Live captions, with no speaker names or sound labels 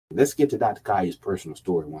Let's get to Dr. Kaya's personal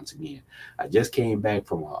story once again. I just came back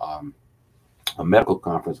from a medical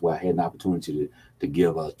conference where I had an opportunity to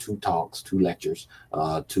give two talks, two lectures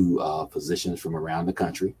to physicians from around the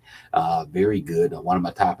country. Very good. One of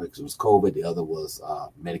my topics was COVID. The other was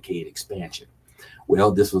Medicaid expansion.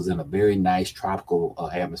 Well, this was in a very nice tropical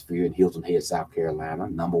atmosphere in Hilton Head, South Carolina,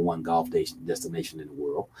 #1 golf destination in the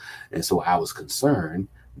world. And so I was concerned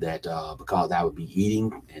that because I would be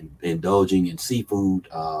eating and indulging in seafood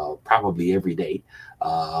probably every day,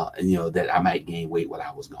 and that I might gain weight while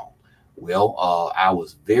I was gone. Well, I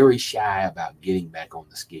was very shy about getting back on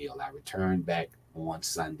the scale. I returned back on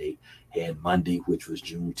Sunday, had Monday, which was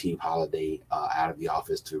Juneteenth holiday, out of the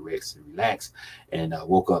office to rest and relax, and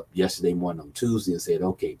woke up yesterday morning on Tuesday and said,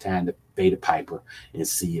 okay, time to pay the piper and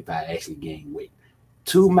see if I actually gained weight.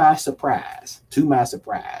 To my surprise,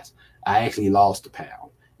 I actually lost a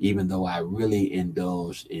pound, even though I really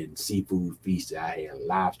indulged in seafood feasts. I had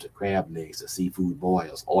lobster, crab legs, seafood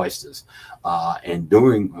boils, oysters, and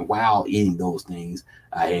while eating those things,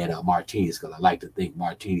 I had martinis, because I like to think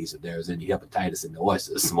martinis, if there's any hepatitis in the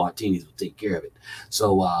oysters, martinis will take care of it.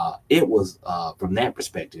 So it was, from that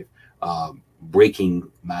perspective,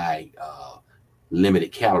 breaking my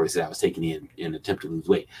limited calories that I was taking in an attempt to lose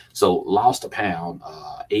weight. So lost a pound,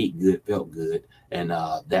 ate good, felt good, and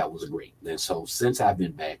that was great. And so since I've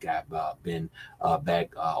been back, I've been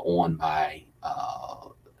back on my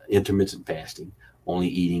intermittent fasting, only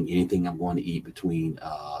eating anything I'm going to eat between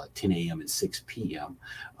 10 a.m. and 6 p.m.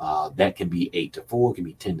 That can be 8 to 4, it can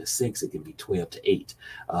be 10 to 6, it can be 12 to 8.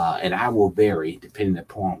 And I will vary depending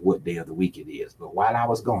upon what day of the week it is. But while I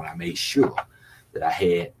was gone, I made sure that I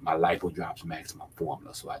had my Lipodrops Maximum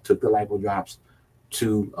formula. So I took the Lipodrops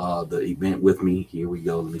to the event with me. Here we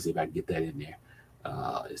go. Let me see if I can get that in there.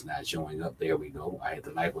 It's not showing up. There we go. I had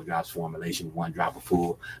the Lipodrops formulation, 1 drop of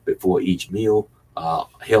full before each meal,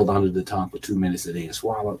 held under the tongue for 2 minutes and then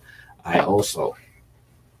swallowed. I also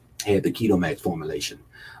had the KetoMax formulation.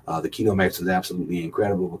 The KetoMax is absolutely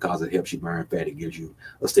incredible because it helps you burn fat. It gives you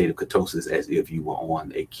a state of ketosis as if you were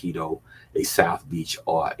on a keto, a South Beach,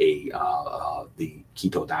 or the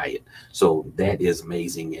keto diet. So that is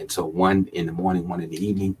amazing. And so 1 in the morning, 1 in the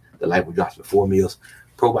evening, the Lipodrops before meals.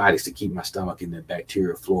 Probiotics to keep my stomach and the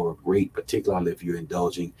bacterial flora great, particularly if you're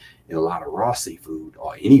indulging in a lot of raw seafood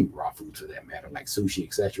or any raw foods for that matter, like sushi,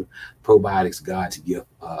 etc. Probiotics, God's gift,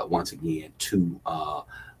 once again, to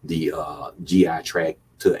the GI tract,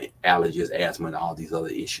 to allergies, asthma, and all these other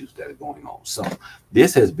issues that are going on. So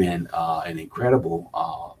this has been an incredible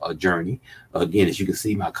journey. Again, as you can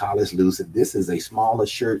see, my collar's loose, and this is a smaller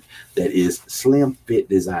shirt that is slim fit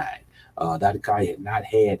design. Dr. Kaya had not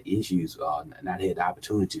had issues, not had the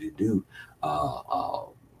opportunity to do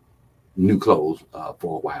new clothes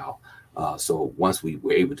for a while. So once we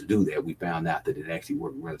were able to do that, we found out that it actually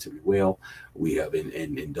worked relatively well. We have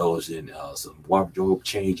indulged in some wardrobe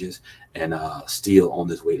changes and still on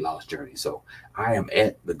this weight loss journey. So I am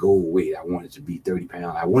at the goal weight. I wanted to be 30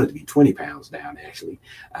 pounds. I wanted to be 20 pounds down, actually.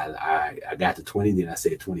 I got to 20, then I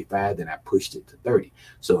said 25, then I pushed it to 30.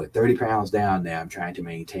 So at 30 pounds down now, I'm trying to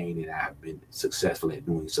maintain, and I've been successful at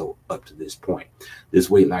doing so up to this point. This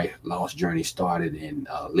weight loss journey started in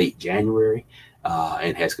late January.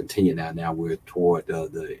 And has continued now. Now we're toward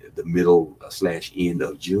the middle / end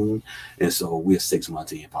of June, and so we're 6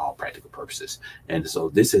 months in for all practical purposes. And so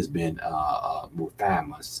this has been 5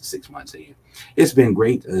 months to 6 months in. It's been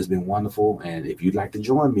great. It's been wonderful. And if you'd like to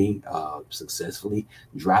join me successfully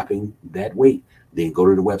dropping that weight, then go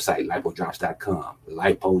to the website, lipodrops.com,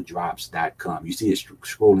 lipodrops.com. You see it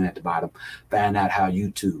scrolling at the bottom. Find out how you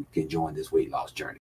too can join this weight loss journey.